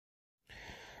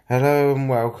Hello and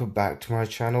welcome back to my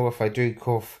channel. If I do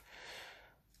cough,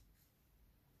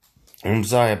 I'm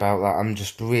sorry about that. I'm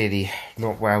just really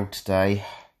not well today.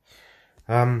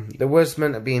 There was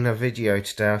meant to be a video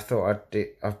today. I thought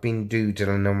I've been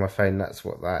doodling on my phone. That's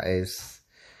what that is.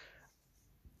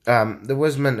 There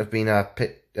was meant to have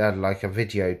been like a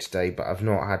video today, but I've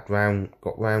not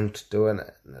got round to doing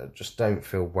it. I just don't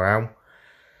feel well.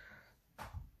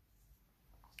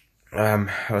 I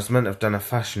was meant to have done a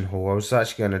fashion haul. I was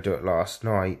actually going to do it last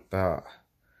night, but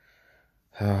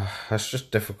it's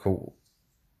just difficult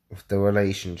with the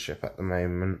relationship at the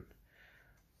moment.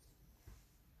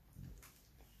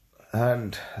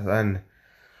 And then,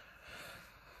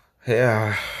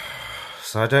 yeah,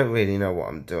 so I don't really know what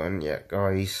I'm doing yet,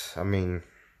 guys. I mean,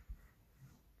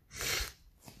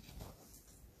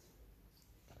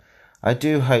 I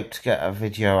do hope to get a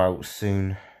video out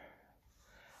soon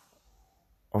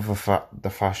of the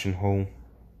fashion haul.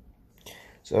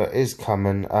 So it is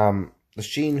coming. The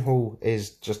Shein haul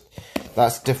is just,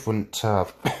 that's different to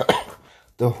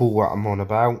the haul that I'm on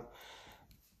about.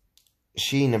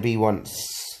 Shein will be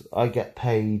once I get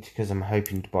paid, because I'm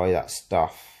hoping to buy that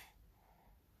stuff.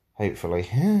 Hopefully.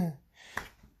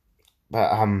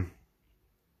 But,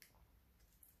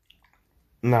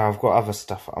 no, I've got other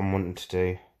stuff that I'm wanting to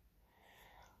do.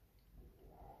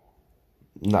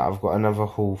 No, I've got another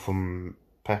haul from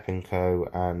Pep & Co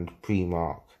and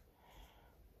Primark,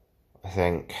 I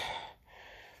think.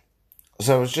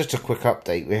 So it was just a quick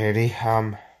update, really.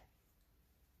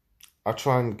 I'll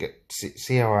try and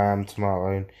see how I am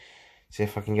tomorrow and see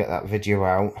if I can get that video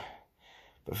out.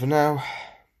 But for now,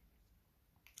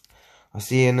 I'll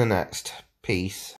see you in the next. Peace.